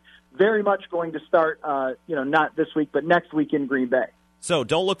that is very much going to start, not this week, but next week in Green Bay. So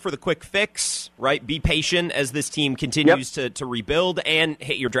don't look for the quick fix, right? Be patient as this team continues to rebuild and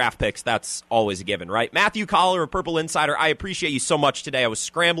hit your draft picks. That's always a given, right? Matthew Coller of Purple Insider, I appreciate you so much today. I was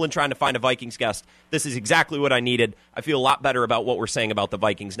scrambling trying to find a Vikings guest. This is exactly what I needed. I feel a lot better about what we're saying about the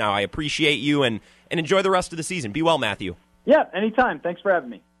Vikings now. I appreciate you and enjoy the rest of the season. Be well, Matthew. Yeah, anytime. Thanks for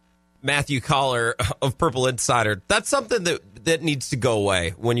having me. Matthew Collar of Purple Insider. That's something that needs to go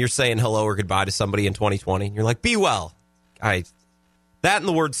away when you're saying hello or goodbye to somebody in 2020. You're like, be well. That and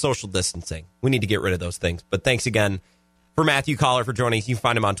the word social distancing. We need to get rid of those things. But thanks again for Matthew Collar for joining us. You can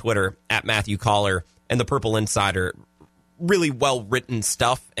find him on Twitter at Matthew Collar and the Purple Insider. Really well-written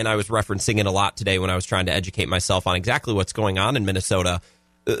stuff, and I was referencing it a lot today when I was trying to educate myself on exactly what's going on in Minnesota.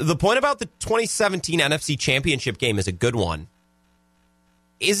 The point about the 2017 NFC Championship game is a good one.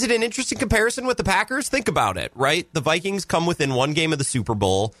 Is it an interesting comparison with the Packers? Think about it, right? The Vikings come within one game of the Super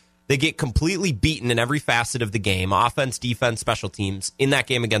Bowl. They get completely beaten in every facet of the game, offense, defense, special teams, in that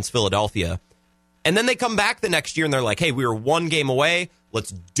game against Philadelphia. And then they come back the next year and they're like, hey, we were one game away.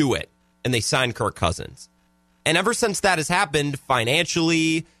 Let's do it. And they sign Kirk Cousins. And ever since that has happened,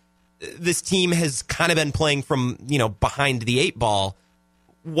 financially, this team has kind of been playing from, behind the eight ball.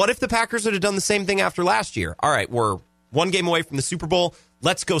 What if the Packers would have done the same thing after last year? All right, we're one game away from the Super Bowl.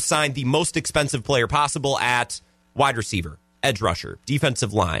 Let's go sign the most expensive player possible at wide receiver, edge rusher,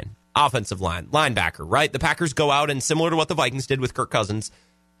 defensive line, offensive line, linebacker, right? The Packers go out and, similar to what the Vikings did with Kirk Cousins,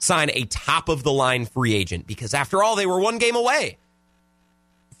 sign a top-of-the-line free agent because, after all, they were one game away.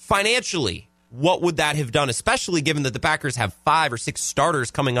 Financially, what would that have done, especially given that the Packers have 5 or 6 starters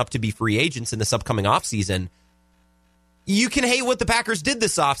coming up to be free agents in this upcoming offseason? You can hate what the Packers did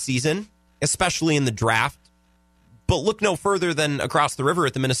this offseason, especially in the draft, but look no further than across the river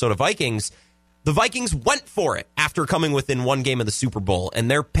at the Minnesota Vikings. The Vikings went for it after coming within one game of the Super Bowl, and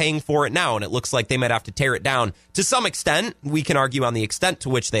they're paying for it now, and it looks like they might have to tear it down. To some extent, we can argue on the extent to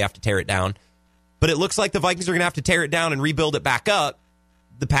which they have to tear it down, but it looks like the Vikings are going to have to tear it down and rebuild it back up.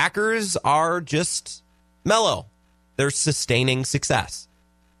 The Packers are just mellow. They're sustaining success.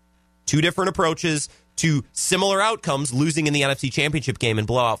 2 different approaches to similar outcomes, losing in the NFC Championship game in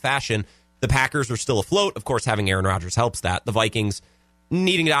blowout fashion. The Packers are still afloat. Of course, having Aaron Rodgers helps that. The Vikings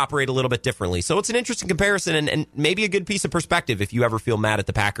needing to operate a little bit differently. So it's an interesting comparison and maybe a good piece of perspective if you ever feel mad at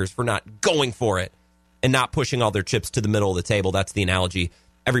the Packers for not going for it and not pushing all their chips to the middle of the table. That's the analogy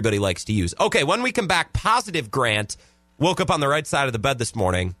everybody likes to use. Okay, when we come back, positive Grant woke up on the right side of the bed this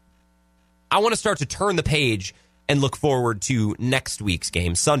morning. I want to start to turn the page and look forward to next week's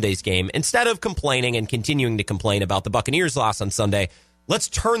game, Sunday's game. Instead of complaining and continuing to complain about the Buccaneers' loss on Sunday, let's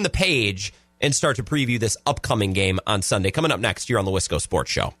turn the page and start to preview this upcoming game on Sunday. Coming up next here on the Wisco Sports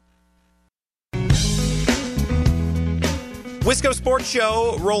Show. Wisco Sports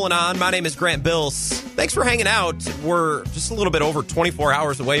Show rolling on. My name is Grant Bills. Thanks for hanging out. We're just a little bit over 24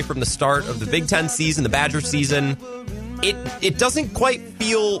 hours away from the start of the Big Ten season, the Badger season. It doesn't quite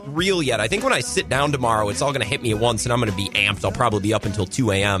feel real yet. I think when I sit down tomorrow, it's all going to hit me at once, and I'm going to be amped. I'll probably be up until 2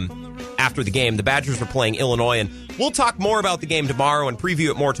 a.m. after the game. The Badgers are playing Illinois, and we'll talk more about the game tomorrow and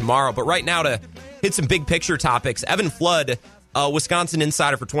preview it more tomorrow. But right now, to hit some big picture topics, Evan Flood, Wisconsin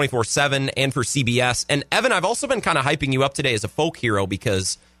insider for 24/7 and for CBS. And Evan, I've also been kind of hyping you up today as a folk hero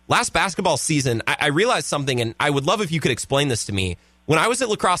because last basketball season, I realized something, and I would love if you could explain this to me. When I was at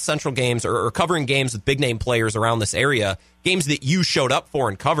La Crosse Central games or covering games with big-name players around this area, games that you showed up for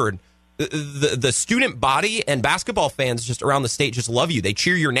and covered, the student body and basketball fans just around the state just love you. They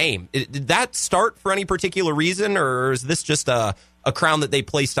cheer your name. Did that start for any particular reason, or is this just a crown that they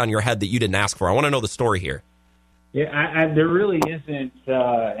placed on your head that you didn't ask for? I want to know the story here. Yeah, there really isn't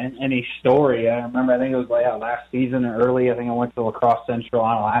any story. I remember, I think it was last season early. I think I went to La Crosse Central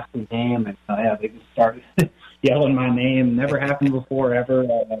on a last game, and they just started yelling my name. Never happened before, ever.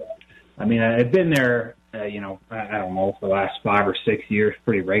 I mean, I've been there, I don't know, for the last 5 or 6 years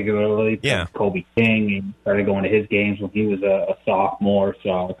pretty regularly. Yeah. Kobe King, he started going to his games when he was a sophomore.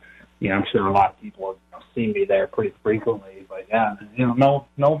 So, I'm sure a lot of people have seen me there pretty frequently. But, yeah,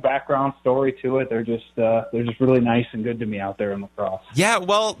 no background story to it. They're just really nice and good to me out there in La Crosse. Yeah,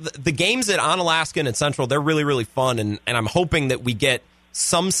 well, the games at Onalaska and Central, they're really, really fun. And I'm hoping that we get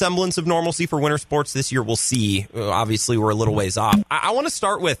some semblance of normalcy for winter sports this year. We'll see. Obviously, we're a little ways off. I want to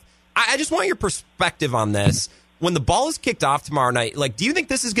start with, I just want your perspective on this. When the ball is kicked off tomorrow night, do you think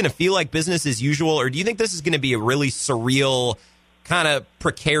this is going to feel like business as usual, or do you think this is going to be a really surreal, kind of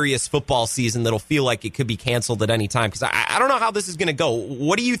precarious football season that'll feel like it could be canceled at any time? Because I don't know how this is going to go.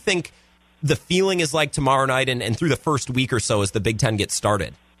 What do you think the feeling is like tomorrow night and through the first week or so as the Big Ten gets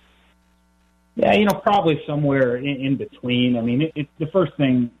started? Yeah, probably somewhere in between. I mean, the first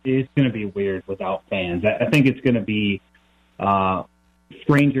thing is going to be weird without fans. I think it's going to be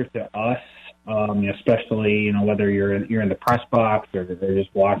stranger to us, especially, whether you're in the press box or they're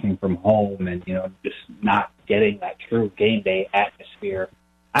just watching from home and, just not getting that true game day atmosphere.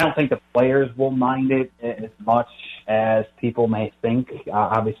 I don't think the players will mind it as much as people may think.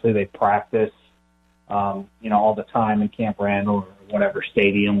 Obviously, they practice all the time in Camp Randall or whatever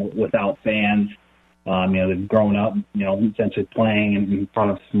stadium without fans. They've grown up, essentially playing in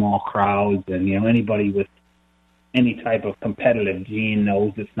front of small crowds, and, anybody with any type of competitive gene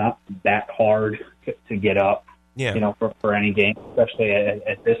knows it's not that hard to get up, for any game, especially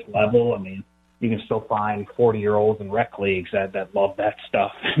at this level. I mean, you can still find 40-year-olds in rec leagues that love that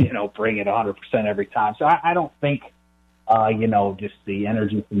stuff, bring it 100% every time. So I don't think, just the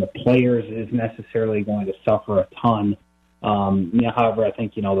energy from the players is necessarily going to suffer a ton. However, I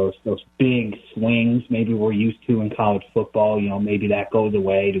think, those big swings maybe we're used to in college football, maybe that goes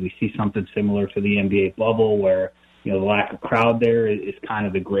away. Do we see something similar to the NBA bubble where, the lack of crowd there is kind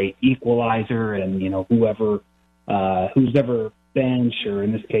of the great equalizer, and, who's ever bench or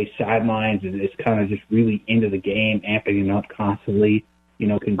in this case sidelines is kind of just really into the game, amping it up constantly,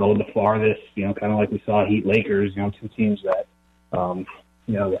 can go the farthest, kind of like we saw Heat Lakers, two teams that,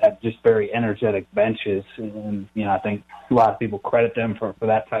 have just very energetic benches. And, I think a lot of people credit them for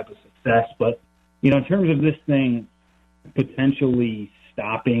that type of success. But, in terms of this thing potentially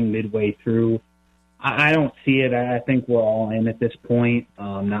stopping midway through, I don't see it. I think we're all in at this point.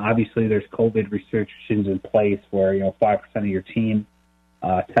 Now, obviously, there's COVID restrictions in place where, 5% of your team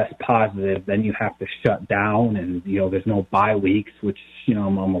test positive, then you have to shut down, and, there's no bye weeks, which,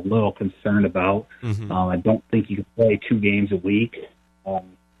 I'm a little concerned about. Mm-hmm. I don't think you can play 2 games a week. So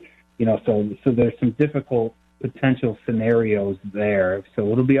there's some difficult potential scenarios there.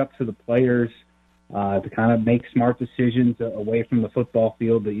 So it'll be up to the players to kind of make smart decisions away from the football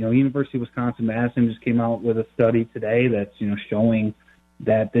field. But, University of Wisconsin-Madison just came out with a study today that's, showing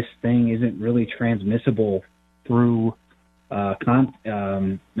that this thing isn't really transmissible through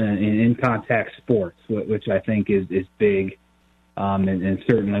in contact sports, which I think is big, and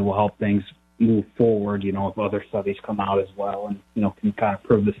certainly will help things move forward, if other studies come out as well and, can kind of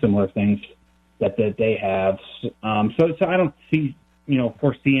prove the similar things that they have. So I don't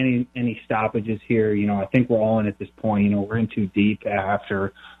foresee any stoppages here. I think we're all in at this point. We're in too deep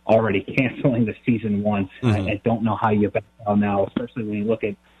after already canceling the season once. Mm-hmm. I don't know how you back out now, especially when you look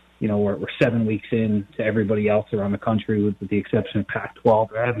at, we're 7 weeks in to everybody else around the country, with the exception of Pac-12.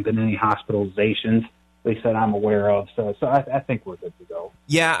 There haven't been any hospitalizations, at least that I'm aware of. So I think we're good to go.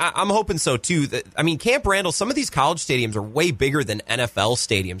 Yeah, I'm hoping so, too. Camp Randall, some of these college stadiums are way bigger than NFL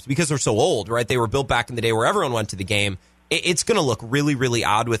stadiums because they're so old, right? They were built back in the day where everyone went to the game. It's going to look really, really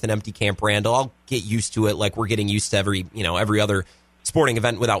odd with an empty Camp Randall. I'll get used to it like we're getting used to every other sporting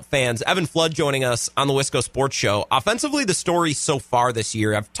event without fans. Evan Flood joining us on the Wisco Sports Show. Offensively, the story so far this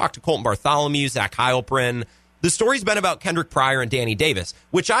year, I've talked to Colton Bartholomew, Zach Heilprin. The story's been about Kendrick Pryor and Danny Davis,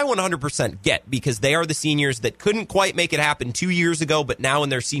 which I 100% get because they are the seniors that couldn't quite make it happen 2 years ago, but now in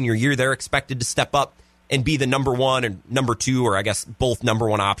their senior year, they're expected to step up and be the number 1 and number 2, or I guess both number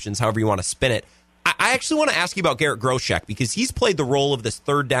 1 options, however you want to spin it. I actually want to ask you about Garrett Groshek because he's played the role of this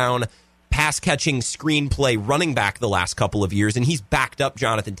third down, pass-catching screenplay running back the last couple of years, and he's backed up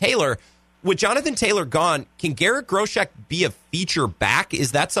Jonathan Taylor. With Jonathan Taylor gone, can Garrett Groshek be a feature back?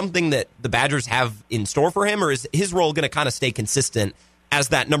 Is that something that the Badgers have in store for him, or is his role going to kind of stay consistent as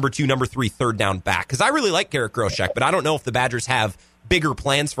that number 2, number 3 third down back? Because I really like Garrett Groshek, but I don't know if the Badgers have bigger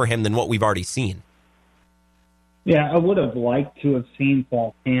plans for him than what we've already seen. Yeah, I would have liked to have seen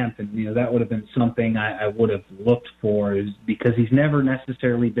fall camp, and that would have been something I would have looked for, is because he's never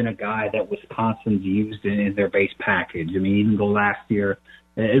necessarily been a guy that Wisconsin's used in their base package. I mean, even go last year,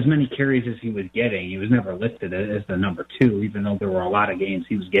 as many carries as he was getting, he was never listed as the number 2, even though there were a lot of games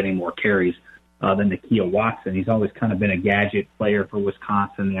he was getting more carries than Nakia Watson. He's always kind of been a gadget player for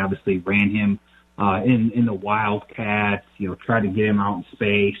Wisconsin. They obviously ran him in the Wildcats, tried to get him out in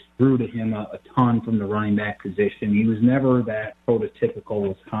space, threw to him a ton from the running back position. He was never that prototypical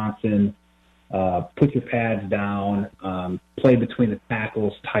Wisconsin, put your pads down, play between the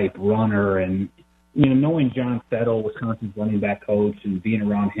tackles type runner. And, knowing John Settle, Wisconsin's running back coach, and being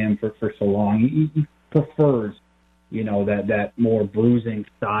around him for so long, he prefers, that more bruising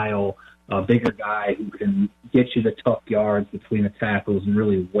style, bigger guy who can get you the tough yards between the tackles and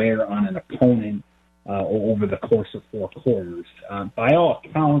really wear on an opponent over the course of 4 quarters. By all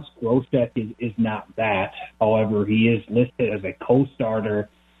accounts, Groshek is not that. However, he is listed as a co-starter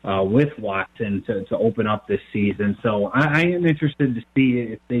with Watson to open up this season. So I am interested to see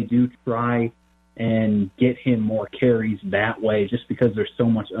if they do try and get him more carries that way, just because there's so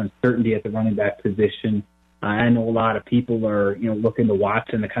much uncertainty at the running back position. I know a lot of people are, looking to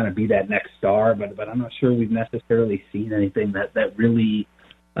Watson to kind of be that next star, but I'm not sure we've necessarily seen anything that really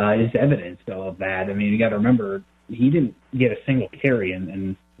is evidence of that. I mean, you got to remember, he didn't get a single carry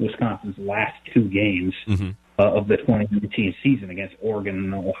in Wisconsin's last 2 games of the 2019 season against Oregon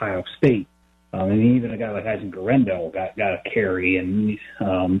and Ohio State. And even a guy like Isaac Guerrero got a carry, and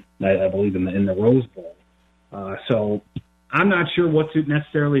I believe in the Rose Bowl. So I'm not sure what to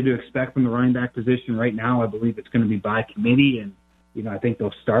necessarily to expect from the running back position right now. I believe it's going to be by committee, and I think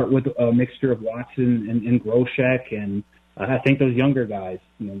they'll start with a mixture of Watson and Groshek, and I think those younger guys,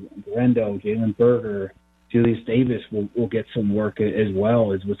 Guerrero, Jalen Berger, Julius Davis will get some work as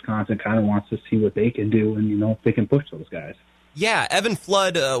well, as Wisconsin kind of wants to see what they can do, and if they can push those guys. Yeah, Evan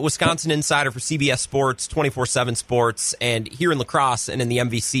Flood, Wisconsin insider for CBS Sports, 24/7 Sports, and here in lacrosse and in the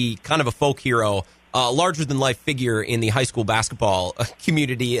MVC, kind of a folk hero, larger-than-life figure in the high school basketball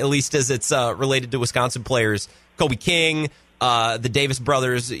community, at least as it's related to Wisconsin players. Kobe King, the Davis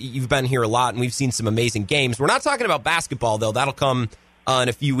brothers, you've been here a lot, and we've seen some amazing games. We're not talking about basketball, though. That'll come in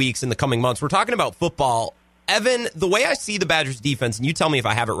a few weeks in the coming months. We're talking about football. Evan, the way I see the Badgers defense, and you tell me if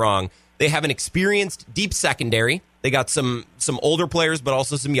I have it wrong, they have an experienced deep secondary. They got some older players, but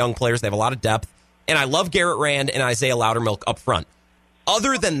also some young players. They have a lot of depth. And I love Garrett Rand and Isaiah Loudermilk up front.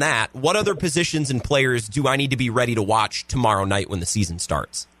 Other than that, what other positions and players do I need to be ready to watch tomorrow night when the season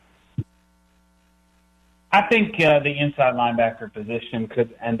starts? I think the inside linebacker position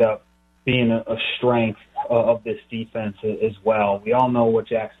could end up being a strength of this defense as well. We all know what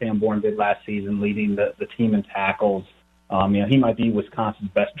Jack Sanborn did last season, leading the team in tackles. He might be Wisconsin's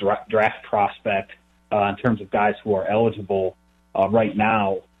best draft prospect in terms of guys who are eligible right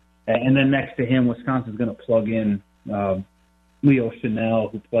now. And then next to him, Wisconsin's going to plug in Leo Chanel,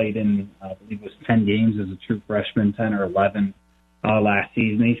 who played in, I believe it was 10 games as a true freshman, 10 or 11 last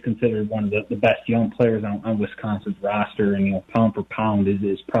season. He's considered one of the best young players on Wisconsin's roster, and pound for pound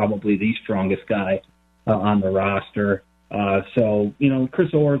is probably the strongest guy on the roster. So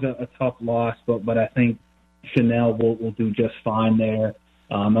Chris Orr's a tough loss, but I think Chanel will do just fine there.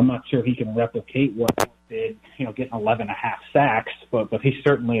 I'm not sure he can replicate what he did, getting 11.5 sacks, but he's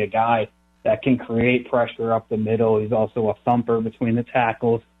certainly a guy that can create pressure up the middle. He's also a thumper between the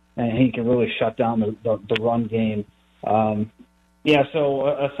tackles, and he can really shut down the run game. So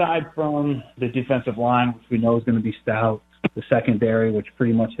aside from the defensive line, which we know is going to be stout, the secondary, which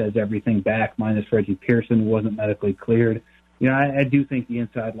pretty much has everything back, minus Reggie Pearson, who wasn't medically cleared, I do think the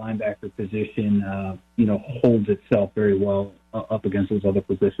inside linebacker position, holds itself very well up against those other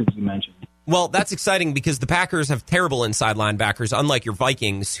positions you mentioned. Well, that's exciting because the Packers have terrible inside linebackers, unlike your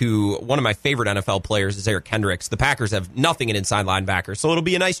Vikings, who one of my favorite NFL players is Eric Kendricks. The Packers have nothing in inside linebackers, so it'll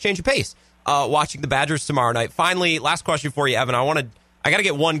be a nice change of pace watching the Badgers tomorrow night. Finally, last question for you, Evan. I got to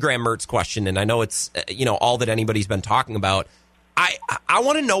get one Graham Mertz question, and I know it's all that anybody's been talking about. I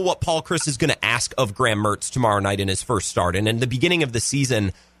want to know what Paul Chryst is going to ask of Graham Mertz tomorrow night in his first start. And in the beginning of the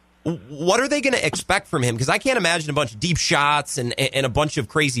season, what are they going to expect from him? Because I can't imagine a bunch of deep shots and a bunch of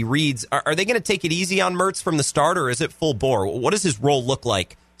crazy reads. Are they going to take it easy on Mertz from the start, or is it full bore? What does his role look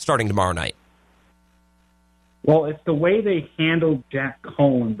like starting tomorrow night? Well, if the way they handled Jack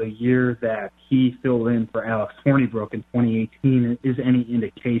Cohen the year that he filled in for Alex Hornibrook in 2018 is any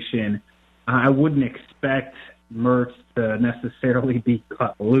indication, I wouldn't expect Mertz to necessarily be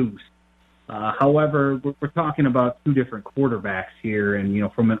cut loose. However, we're talking about two different quarterbacks here,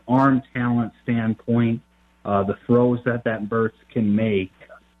 and from an arm talent standpoint, the throws that Mertz can make,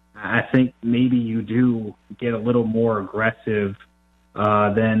 I think maybe you do get a little more aggressive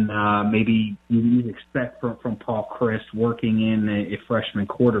than maybe you expect from Paul Chryst working in a freshman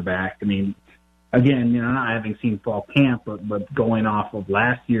quarterback. I mean, again, not having seen fall camp, but going off of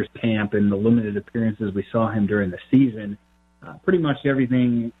last year's camp and the limited appearances we saw him during the season, pretty much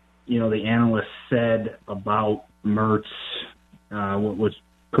everything, the analysts said about Mertz was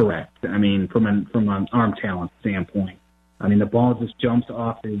correct. I mean, from an arm talent standpoint. I mean, the ball just jumps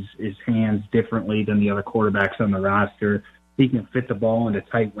off his hands differently than the other quarterbacks on the roster. He can fit the ball into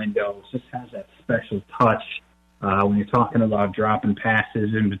tight windows, just has that special touch when you're talking about dropping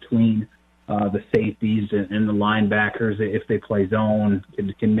passes in between the safeties and the linebackers. If they play zone,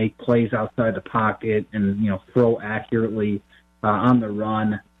 can make plays outside the pocket and throw accurately on the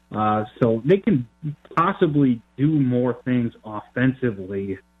run. So they can possibly do more things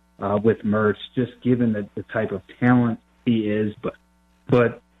offensively with Mertz, just given the type of talent he is.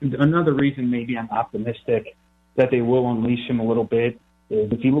 But another reason maybe I'm optimistic that they will unleash him a little bit is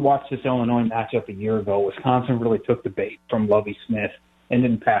if you watch this Illinois matchup a year ago, Wisconsin really took the bait from Lovie Smith and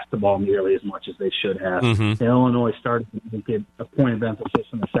didn't pass the ball nearly as much as they should have. Mm-hmm. Illinois started to get a point of emphasis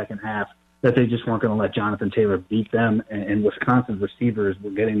in the second half that they just weren't going to let Jonathan Taylor beat them, and Wisconsin's receivers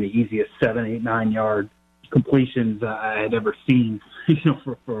were getting the easiest 7, 8, 9-yard completions I had ever seen.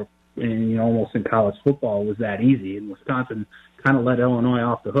 For almost in college football was that easy, and Wisconsin kind of let Illinois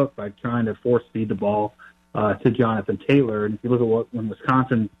off the hook by trying to force feed the ball to Jonathan Taylor. And if you look at when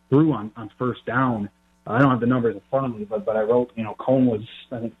Wisconsin threw on first down, I don't have the numbers in front of me, but I wrote, Cone was,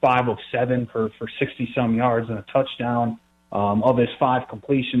 I think, 5 of 7 for 60-some yards and a touchdown. Of his 5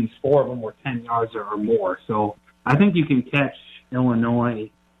 completions, 4 of them were 10 yards or more. So I think you can catch Illinois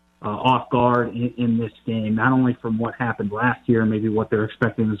off guard in this game, not only from what happened last year, maybe what they're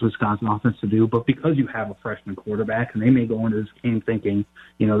expecting this Wisconsin offense to do, but because you have a freshman quarterback, and they may go into this game thinking,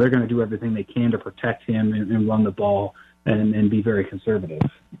 they're going to do everything they can to protect him and run the ball and be very conservative.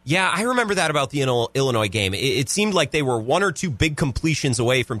 Yeah, I remember that about the Illinois game. It seemed like they were 1 or 2 big completions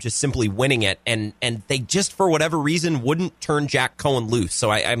away from just simply winning it, and they just, for whatever reason, wouldn't turn Jack Coan loose. So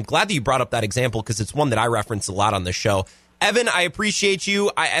I'm glad that you brought up that example because it's one that I reference a lot on this show. Evan, I appreciate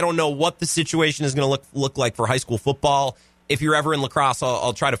you. I don't know what the situation is going to look like for high school football. If you're ever in La Crosse,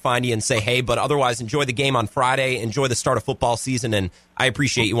 I'll try to find you and say hey, but otherwise, enjoy the game on Friday. Enjoy the start of football season, and I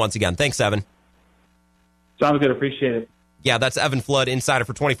appreciate you once again. Thanks, Evan. Sounds good. Appreciate it. Yeah, that's Evan Flood, insider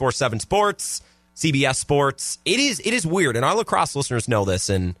for 24/7 Sports, CBS Sports. It is weird, and our La Crosse listeners know this.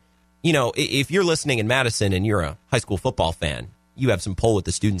 And, if you're listening in Madison and you're a high school football fan, you have some pull with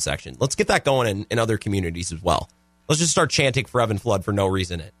the student section. Let's get that going in other communities as well. Let's just start chanting for Evan Flood for no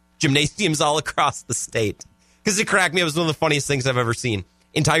reason at gymnasiums all across the state. Because it cracked me up. It was one of the funniest things I've ever seen.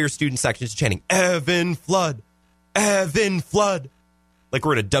 Entire student sections chanting, Evan Flood, Evan Flood. Like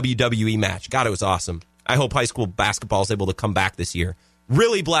we're at a WWE match. God, it was awesome. I hope high school basketball is able to come back this year.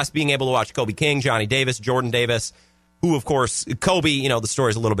 Really blessed being able to watch Kobe King, Johnny Davis, Jordan Davis, who, of course, Kobe, the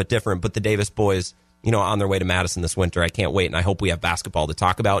story's a little bit different, but the Davis boys, on their way to Madison this winter. I can't wait, and I hope we have basketball to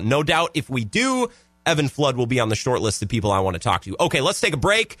talk about. No doubt, if we do, Evan Flood will be on the short list of people I want to talk to. Okay, let's take a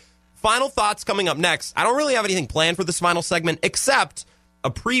break. Final thoughts coming up next. I don't really have anything planned for this final segment, except a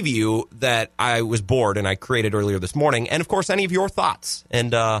preview that I was bored and I created earlier this morning, and, of course, any of your thoughts.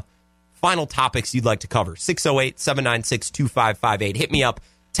 And, final topics you'd like to cover. 608-796-2558. Hit me up.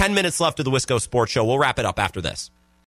 10 minutes left of the Wisco Sports Show. We'll wrap it up after this.